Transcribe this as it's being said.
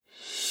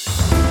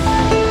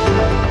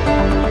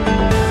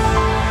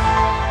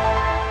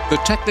The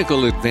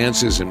technical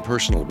advances in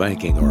personal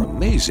banking are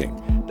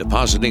amazing.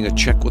 Depositing a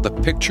check with a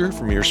picture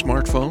from your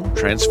smartphone,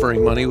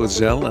 transferring money with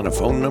Zelle and a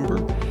phone number.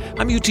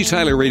 I'm UT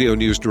Tyler Radio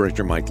News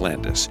Director Mike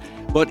Landis.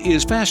 But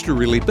is faster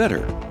really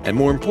better? And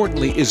more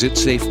importantly, is it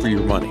safe for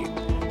your money?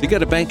 To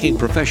get a banking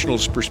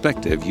professional's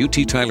perspective, UT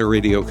Tyler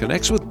Radio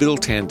connects with Bill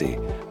Tandy.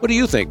 What do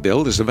you think,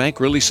 Bill? Is a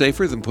bank really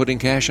safer than putting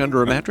cash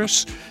under a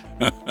mattress?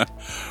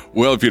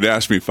 Well, if you'd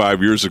asked me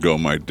 5 years ago,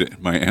 my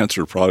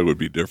answer probably would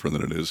be different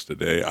than it is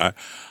today.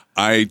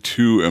 I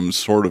too am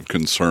sort of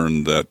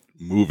concerned that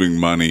moving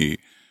money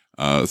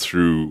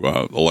through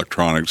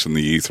electronics and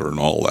the ether and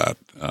all that,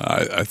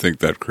 I think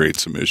that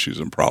creates some issues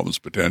and problems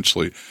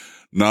potentially,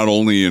 not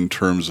only in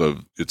terms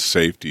of its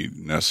safety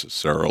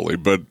necessarily,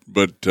 but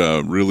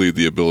really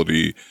the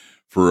ability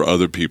for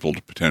other people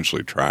to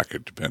potentially track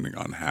it, depending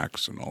on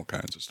hacks and all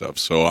kinds of stuff.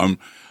 So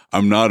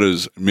I'm not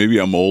as, maybe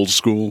I'm old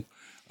school.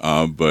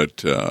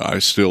 But I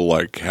still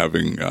like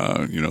having,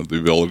 the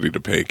ability to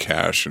pay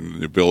cash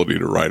and the ability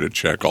to write a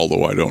check,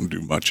 although I don't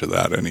do much of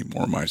that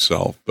anymore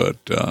myself.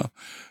 But,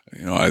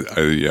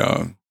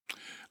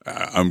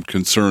 I'm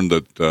concerned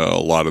that a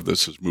lot of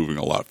this is moving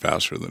a lot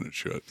faster than it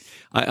should.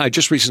 I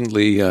just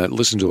recently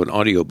listened to an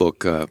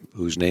audiobook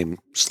whose name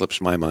slips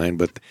my mind,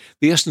 but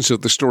the essence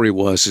of the story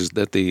is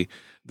that the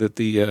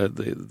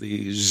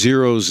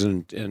zeros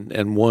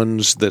and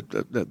ones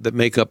that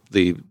make up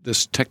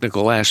this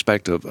technical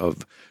aspect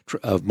of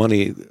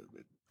money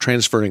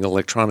transferring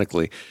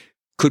electronically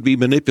could be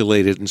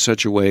manipulated in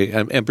such a way,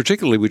 and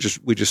particularly we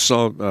just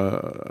saw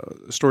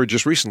a story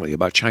just recently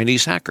about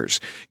Chinese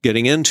hackers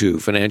getting into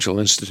financial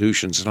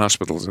institutions and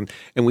hospitals, and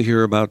we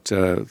hear about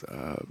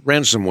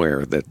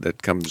ransomware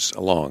that comes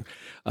along.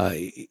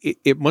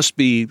 It must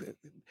be.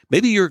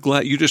 Maybe you're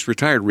glad you just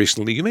retired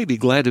recently. You may be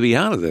glad to be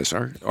out of this,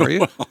 are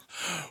you?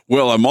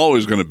 Well, I'm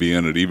always going to be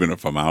in it, even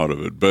if I'm out of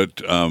it. But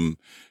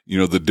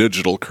the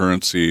digital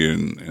currency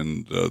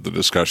and the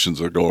discussions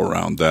that go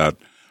around that,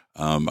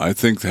 I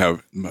think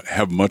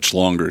have much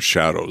longer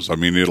shadows. I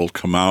mean, it'll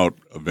come out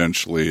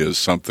eventually as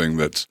something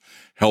that's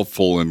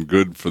helpful and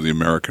good for the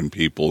American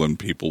people, and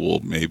people will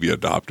maybe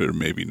adopt it or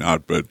maybe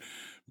not.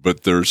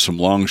 But there's some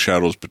long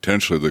shadows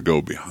potentially that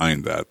go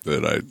behind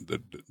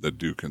that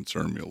do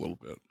concern me a little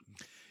bit.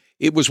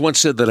 It was once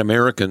said that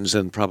Americans,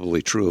 and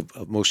probably true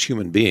of most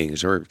human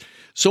beings, are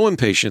so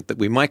impatient that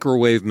we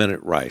microwave minute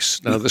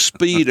rice. Now, the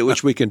speed at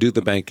which we can do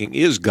the banking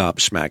is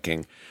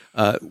gobsmacking.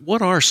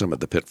 What are some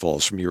of the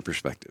pitfalls from your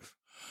perspective?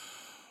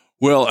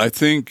 Well, I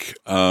think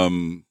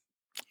one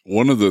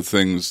of the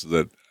things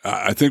that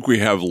I think we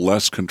have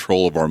less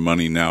control of our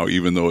money now,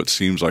 even though it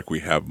seems like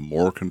we have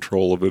more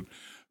control of it.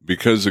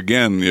 Because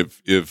again,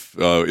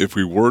 if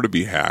we were to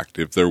be hacked,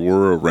 if there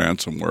were a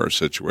ransomware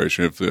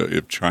situation,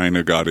 if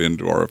China got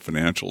into our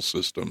financial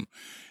system,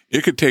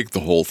 it could take the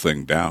whole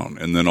thing down,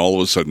 and then all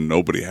of a sudden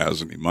nobody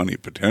has any money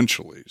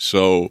potentially.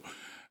 So,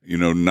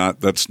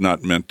 that's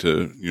not meant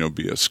to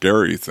be a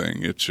scary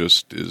thing. It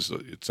just is.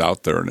 It's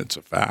out there and it's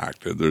a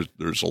fact.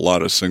 There's a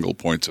lot of single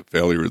points of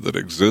failure that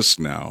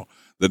exist now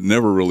that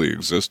never really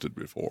existed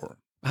before.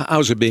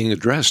 How's it being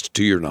addressed,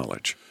 to your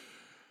knowledge?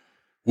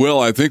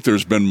 Well, I think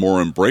there's been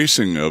more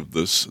embracing of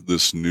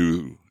this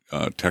new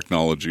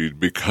technology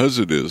because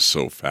it is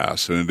so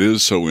fast and it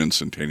is so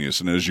instantaneous.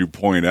 And as you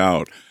point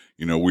out,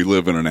 we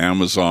live in an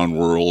Amazon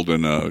world,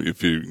 and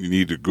if you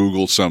need to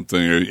Google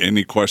something or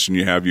any question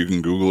you have, you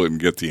can Google it and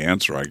get the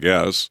answer, I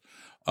guess,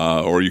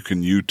 or you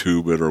can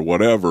YouTube it or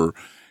whatever.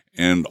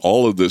 And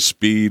all of this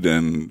speed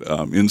and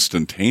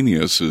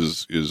instantaneous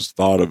is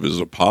thought of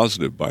as a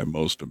positive by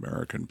most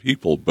American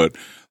people. But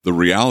the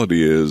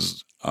reality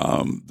is,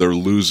 they're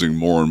losing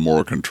more and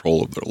more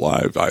control of their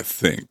lives. I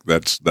think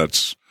that's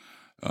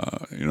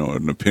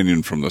an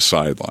opinion from the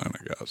sideline,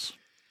 I guess.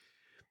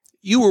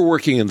 You were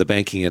working in the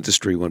banking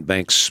industry when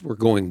banks were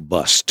going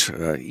bust,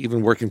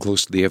 even working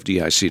close to the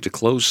FDIC to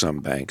close some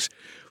banks.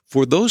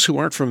 For those who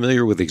aren't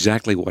familiar with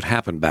exactly what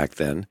happened back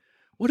then,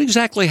 what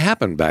exactly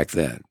happened back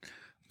then?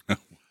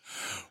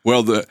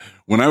 Well,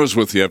 when I was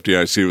with the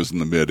FDIC, it was in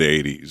the mid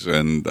 '80s,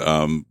 and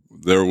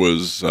there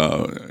was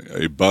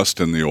a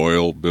bust in the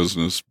oil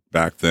business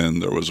back then.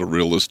 There was a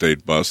real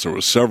estate bust. There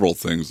were several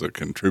things that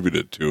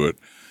contributed to it.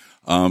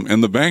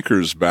 And the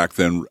bankers back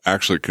then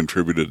actually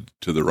contributed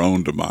to their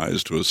own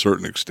demise to a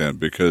certain extent,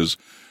 because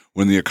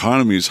when the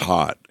economy's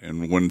hot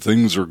and when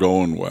things are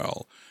going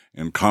well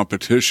and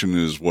competition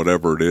is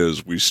whatever it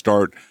is, we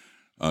start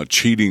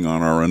cheating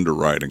on our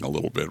underwriting a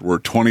little bit. Where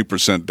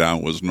 20%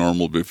 down was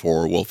normal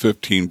before,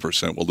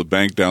 15%. Well, the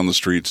bank down the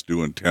street's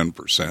doing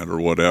 10% or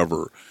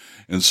whatever.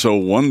 And so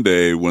one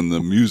day when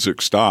the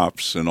music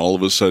stops and all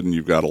of a sudden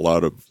you've got a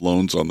lot of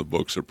loans on the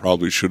books that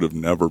probably should have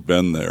never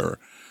been there,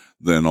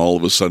 then all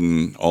of a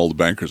sudden all the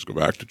bankers go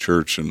back to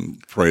church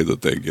and pray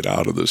that they get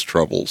out of this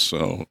trouble.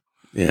 So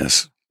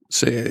yes.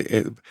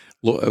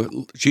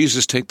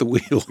 Jesus, take the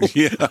wheel.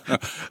 Yeah,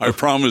 I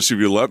promise if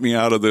you let me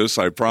out of this,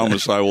 I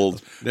promise I will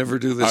never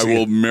do this. I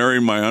will marry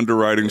my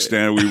underwriting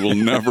standard. We will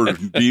never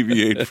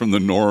deviate from the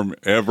norm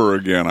ever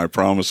again. I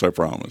promise.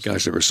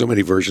 Gosh, there were so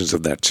many versions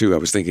of that too. I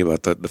was thinking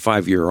about the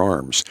 5-year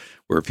arms,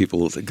 where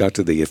people got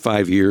to the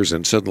 5 years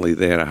and suddenly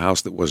they had a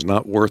house that was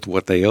not worth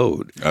what they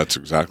owed. That's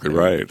exactly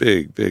right.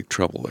 Big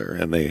trouble there,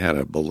 and they had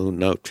a balloon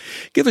note.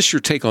 Give us your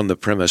take on the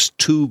premise,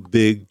 too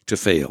big to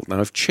fail.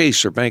 Now, if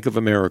Chase or Bank of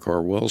America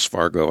or Wells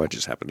Fargo, I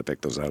just happen to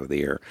pick those out of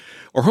the air,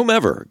 or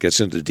whomever gets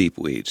into deep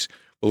weeds,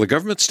 will the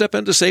government step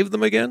in to save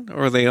them again,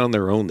 or are they on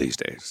their own these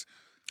days?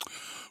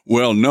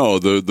 Well, no,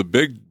 the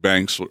big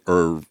banks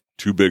are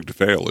too big to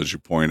fail, as you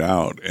point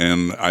out.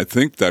 And I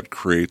think that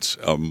creates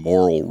a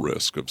moral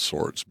risk of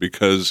sorts,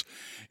 because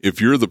if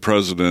you're the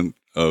president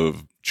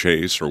of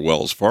Chase or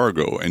Wells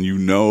Fargo and you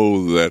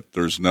know that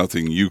there's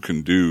nothing you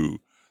can do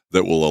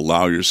that will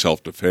allow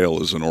yourself to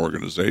fail as an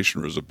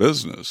organization or as a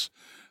business,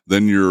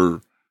 then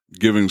you're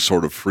giving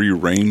sort of free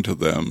rein to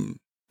them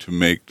to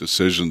make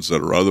decisions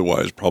that are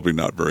otherwise probably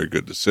not very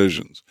good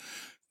decisions.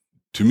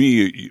 To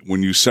me,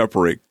 when you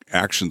separate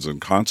actions and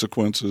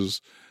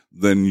consequences,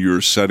 then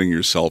you're setting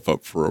yourself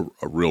up for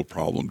a real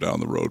problem down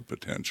the road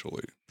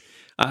potentially.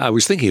 I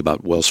was thinking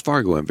about Wells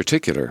Fargo in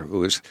particular.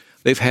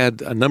 They've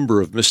had a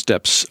number of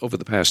missteps over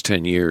the past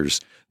 10 years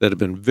that have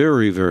been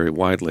very, very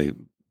widely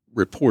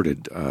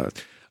reported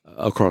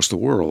across the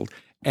world,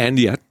 and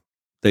yet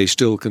they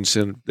still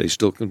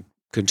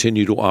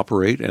continue to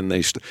operate, and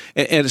and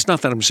it's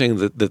not that I'm saying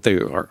that they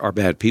are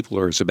bad people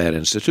or it's a bad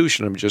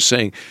institution. I'm just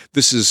saying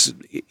this is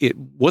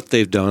what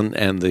they've done,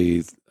 and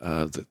as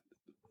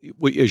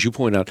you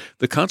point out,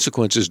 the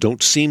consequences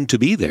don't seem to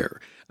be there.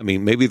 I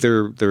mean, maybe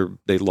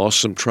they lost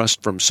some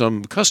trust from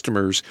some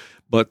customers,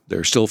 but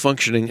they're still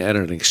functioning at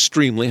an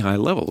extremely high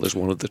level as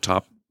one of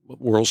the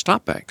world's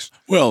top banks.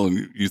 Well,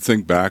 you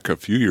think back a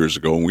few years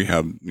ago, and we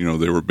had,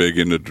 they were big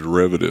into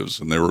derivatives,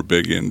 and they were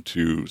big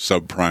into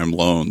subprime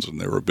loans, and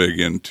they were big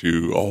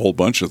into a whole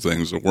bunch of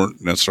things that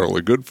weren't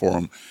necessarily good for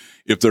them.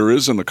 If there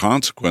isn't a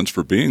consequence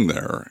for being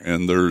there,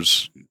 and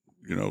there's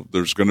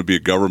going to be a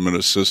government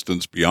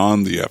assistance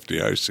beyond the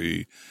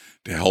FDIC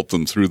to help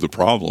them through the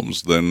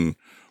problems, then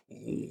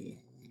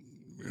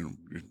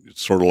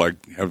it's sort of like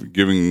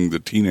giving the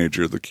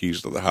teenager the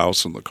keys to the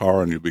house and the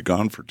car, and you'll be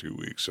gone for 2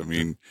 weeks. I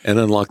mean, and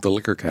unlock the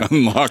liquor cabinet.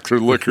 Unlock the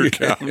liquor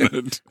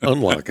cabinet.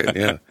 Unlock it,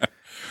 yeah.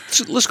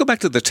 So let's go back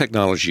to the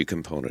technology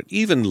component.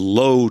 Even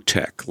low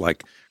tech,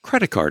 like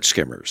credit card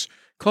skimmers,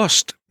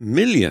 cost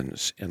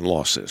millions in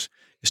losses.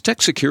 Is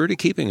tech security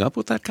keeping up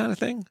with that kind of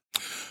thing?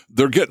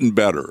 They're getting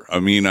better. I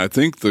mean, I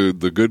think the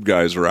good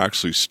guys are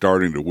actually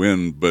starting to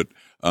win, but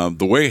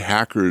the way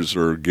hackers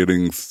are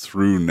getting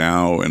through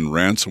now and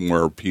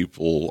ransomware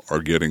people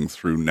are getting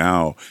through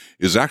now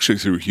is actually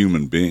through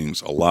human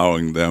beings,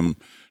 allowing them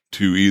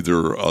to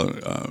either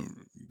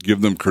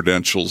give them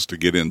credentials to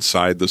get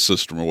inside the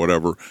system or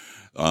whatever.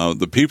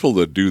 The people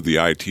that do the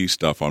IT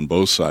stuff on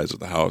both sides of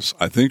the house,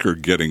 I think, are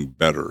getting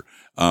better.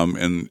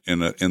 And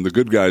the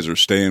good guys are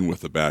staying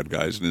with the bad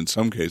guys, and in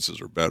some cases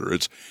are better.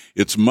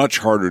 It's much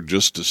harder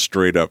just to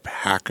straight up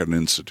hack an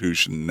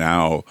institution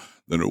now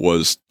than it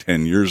was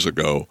 10 years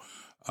ago.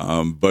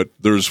 But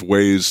there's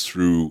ways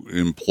through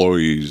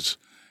employees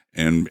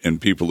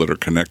and people that are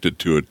connected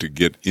to it to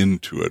get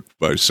into it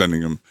by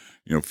sending them,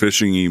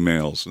 phishing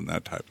emails and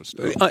that type of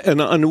stuff. An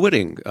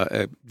unwitting,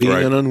 being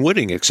right. An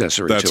unwitting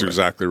accessory to it. That's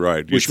exactly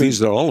right. Which means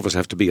that all of us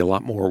have to be a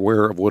lot more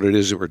aware of what it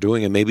is that we're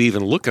doing, and maybe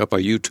even look up a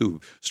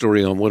YouTube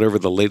story on whatever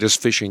the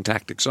latest phishing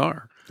tactics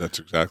are. That's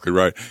exactly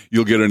right.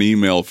 You'll get an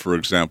email, for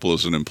example,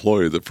 as an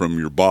employee that from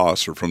your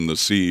boss or from the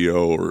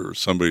CEO or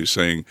somebody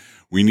saying,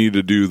 we need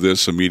to do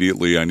this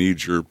immediately. I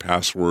need your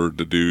password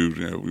to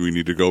do, we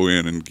need to go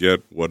in and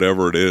get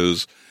whatever it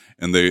is.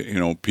 And they,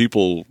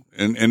 people,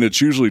 and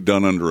it's usually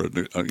done under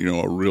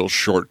a real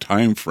short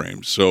time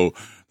frame. So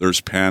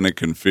there's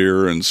panic and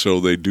fear. And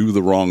so they do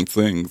the wrong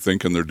thing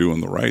thinking they're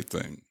doing the right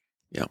thing.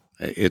 Yeah.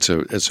 It's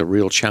a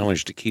real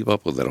challenge to keep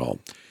up with it all.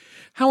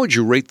 How would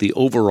you rate the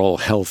overall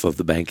health of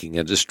the banking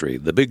industry,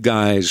 the big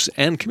guys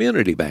and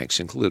community banks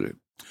included?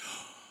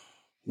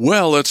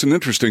 Well, that's an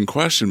interesting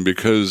question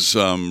because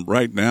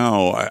right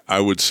now I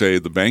would say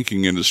the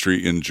banking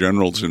industry in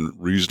general is in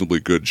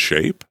reasonably good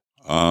shape.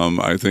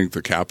 I think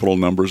the capital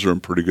numbers are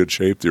in pretty good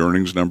shape. The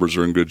earnings numbers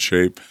are in good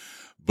shape.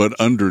 But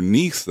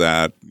underneath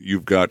that,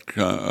 you've got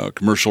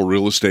commercial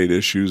real estate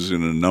issues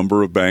in a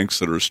number of banks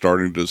that are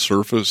starting to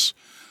surface.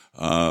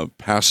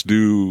 Past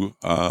due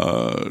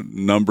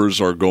numbers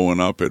are going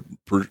up at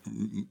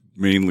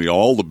mainly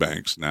all the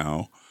banks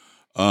now.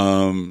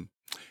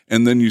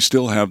 And then you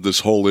still have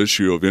this whole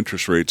issue of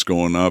interest rates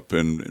going up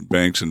and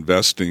banks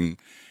investing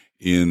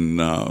in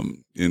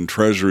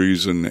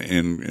treasuries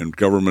and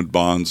government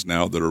bonds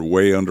now that are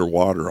way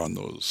underwater on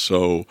those.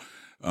 So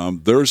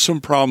there are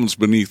some problems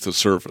beneath the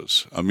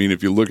surface. I mean,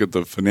 if you look at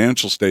the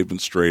financial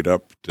statements straight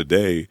up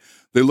today,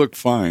 they look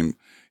fine.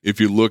 If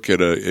you look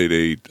at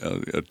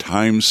a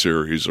time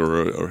series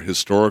or a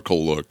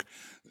historical look,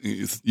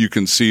 you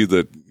can see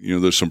that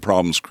there's some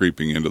problems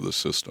creeping into the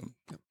system.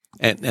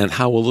 And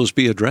how will those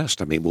be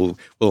addressed? I mean,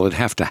 will it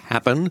have to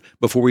happen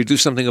before we do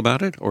something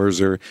about it, or is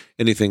there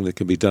anything that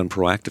can be done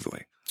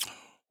proactively?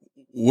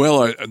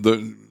 Well,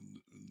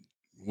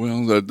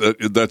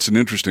 that's an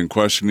interesting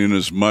question in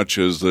as much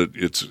as that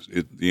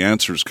the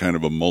answer is kind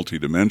of a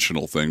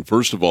multidimensional thing.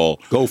 First of all,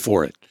 go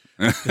for it.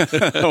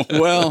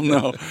 Well,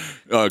 no.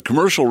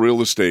 Commercial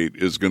real estate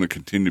is going to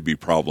continue to be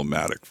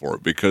problematic for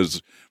it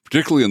because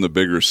particularly in the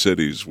bigger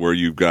cities where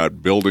you've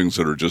got buildings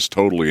that are just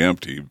totally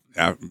empty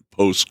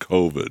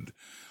post-COVID,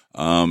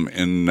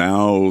 and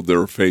now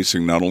they're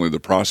facing not only the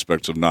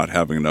prospects of not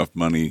having enough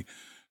money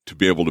to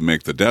be able to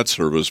make the debt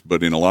service,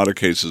 but in a lot of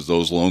cases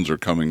those loans are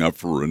coming up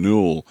for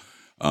renewal,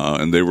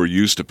 and they were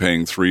used to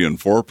paying 3% and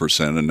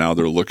 4%, and now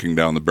they're looking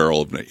down the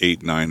barrel of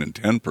 8, 9, and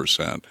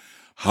 10%.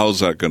 How's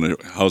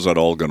that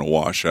all gonna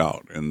wash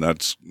out? And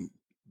that's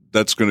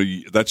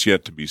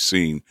yet to be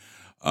seen.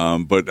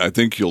 But I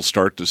think you'll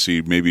start to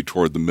see maybe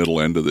toward the middle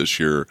end of this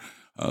year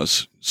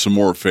some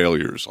more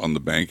failures on the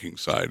banking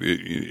side.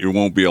 It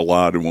won't be a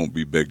lot. It won't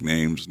be big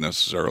names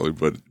necessarily,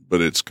 but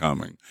it's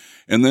coming.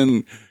 And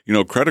then,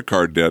 credit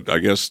card debt, I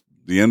guess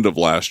the end of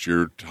last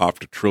year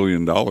topped $1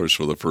 trillion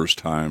for the first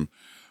time.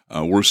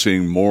 We're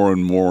seeing more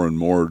and more and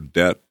more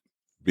debt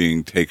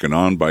being taken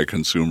on by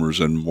consumers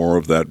and more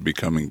of that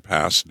becoming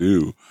past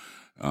due.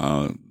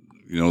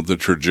 The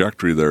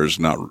trajectory there is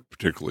not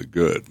particularly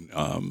good.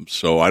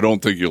 So I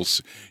don't think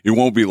it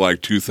won't be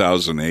like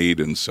 2008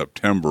 in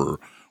September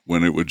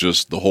when it would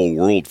just, the whole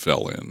world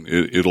fell in.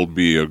 It'll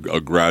be a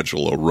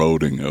gradual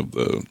eroding of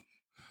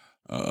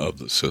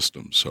the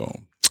system.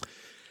 So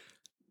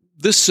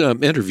this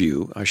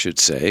interview, I should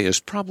say, is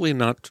probably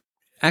not.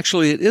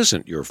 Actually, it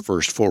isn't your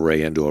first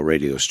foray into a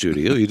radio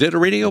studio. You did a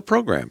radio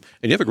program,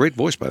 and you have a great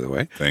voice, by the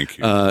way. Thank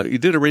you. You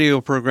did a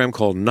radio program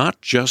called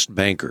Not Just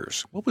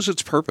Bankers. What was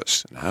its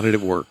purpose, and how did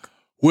it work?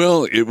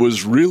 Well, it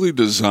was really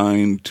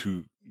designed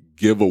to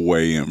give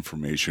away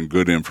information,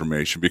 good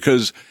information,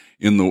 because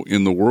in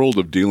the world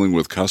of dealing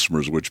with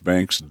customers, which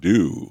banks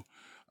do,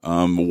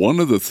 one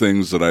of the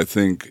things that I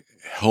think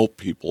help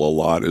people a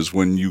lot is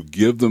when you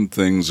give them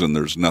things and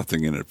there's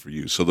nothing in it for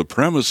you. So the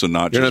premise of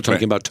You're not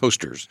talking about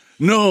toasters.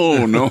 No.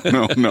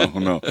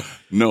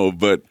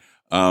 But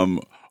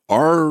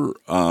our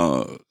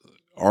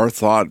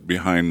thought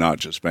behind Not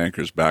Just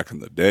Bankers back in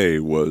the day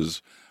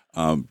was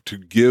to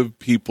give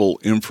people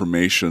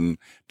information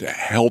to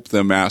help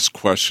them ask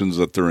questions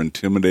that they're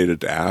intimidated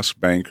to ask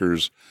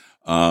bankers.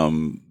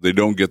 They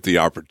don't get the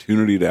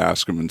opportunity to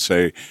ask them and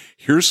say,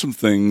 here's some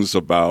things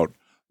about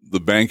the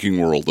banking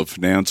world, the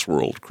finance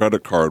world,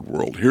 credit card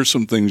world. Here's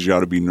some things you ought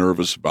to be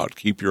nervous about.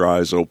 Keep your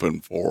eyes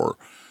open for.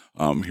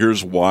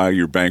 Here's why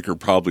your banker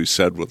probably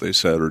said what they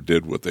said or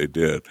did what they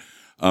did.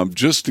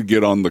 Just to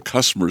get on the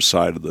customer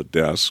side of the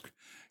desk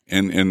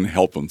and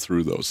help them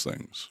through those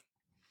things.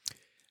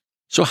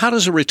 So how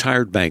does a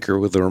retired banker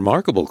with a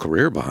remarkable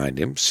career behind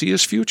him see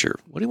his future?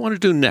 What do you want to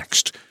do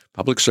next?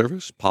 Public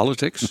service,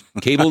 politics,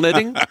 cable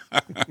knitting?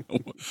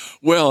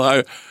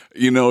 Well,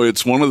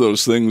 it's one of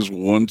those things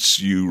once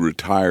you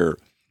retire,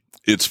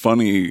 it's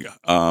funny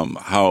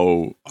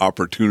how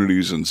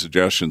opportunities and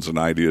suggestions and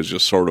ideas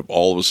just sort of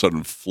all of a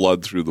sudden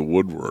flood through the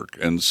woodwork.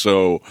 And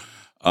so,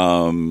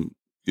 right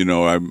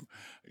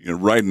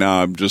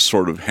now I'm just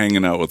sort of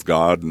hanging out with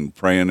God and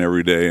praying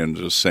every day and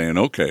just saying,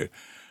 okay,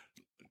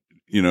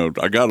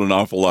 I got an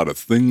awful lot of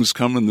things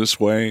coming this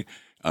way.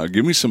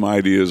 Give me some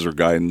ideas or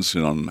guidance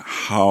on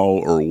how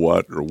or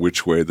what or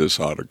which way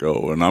this ought to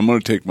go. And I'm going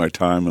to take my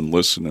time and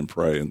listen and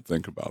pray and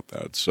think about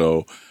that.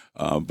 So,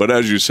 but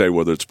as you say,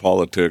 whether it's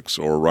politics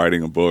or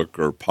writing a book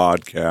or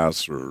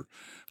podcasts or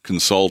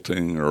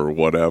consulting or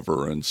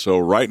whatever. And so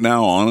right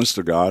now, honest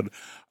to God,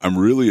 I'm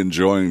really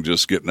enjoying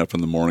just getting up in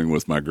the morning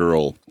with my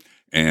girl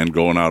and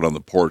going out on the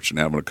porch and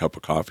having a cup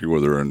of coffee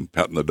with her and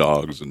petting the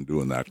dogs and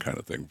doing that kind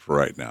of thing for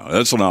right now.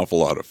 That's an awful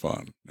lot of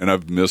fun. And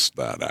I've missed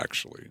that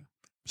actually.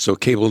 So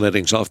cable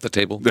knitting's off the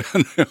table?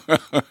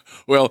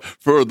 Well,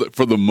 for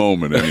the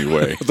moment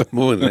anyway. For the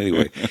moment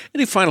anyway.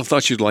 Any final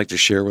thoughts you'd like to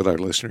share with our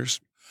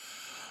listeners?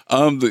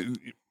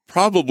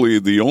 Probably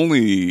the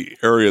only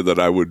area that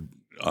I would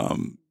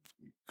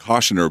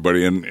caution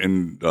everybody,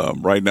 and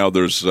right now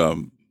there's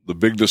the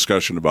big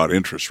discussion about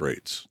interest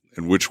rates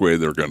and which way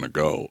they're going to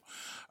go.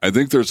 I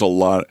think there's a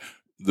lot.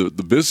 The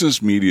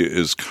business media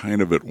is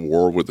kind of at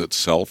war with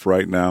itself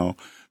right now.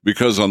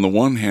 Because on the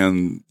one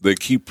hand, they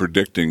keep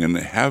predicting and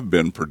have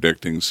been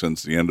predicting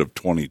since the end of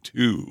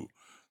 22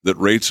 that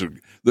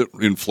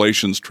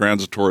inflation's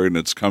transitory and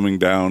it's coming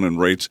down and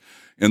rates.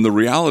 And the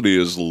reality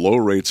is the low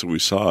rates that we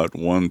saw at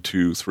 1,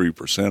 2,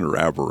 3% are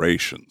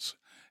aberrations.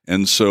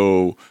 And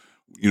so,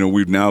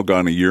 we've now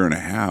gone a year and a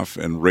half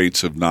and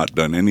rates have not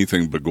done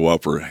anything but go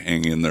up or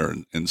hang in there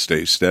and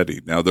stay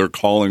steady. Now they're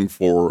calling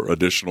for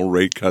additional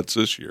rate cuts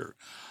this year.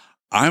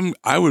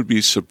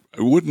 It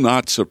would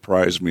not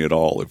surprise me at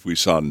all if we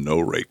saw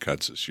no rate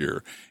cuts this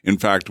year. In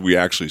fact, we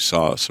actually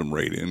saw some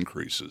rate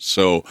increases.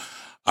 So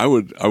I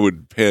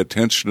would pay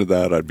attention to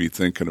that. I'd be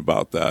thinking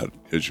about that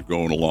as you're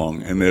going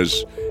along. And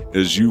as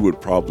you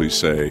would probably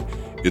say,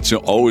 it's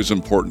always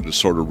important to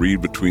sort of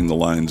read between the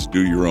lines,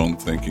 do your own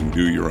thinking,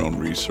 do your own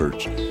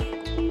research.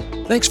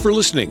 Thanks for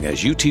listening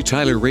as UT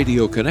Tyler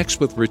Radio connects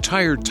with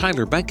retired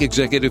Tyler Bank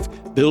executive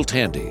Bill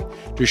Tandy.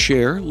 To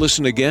share,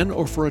 listen again,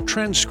 or for a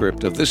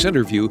transcript of this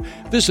interview,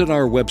 visit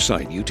our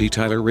website,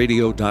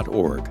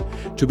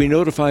 uttylerradio.org. To be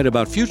notified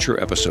about future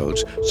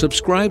episodes,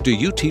 subscribe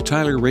to UT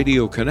Tyler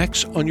Radio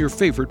Connects on your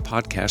favorite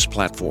podcast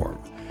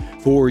platform.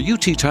 For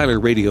UT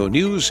Tyler Radio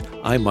News,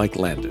 I'm Mike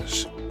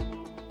Landis.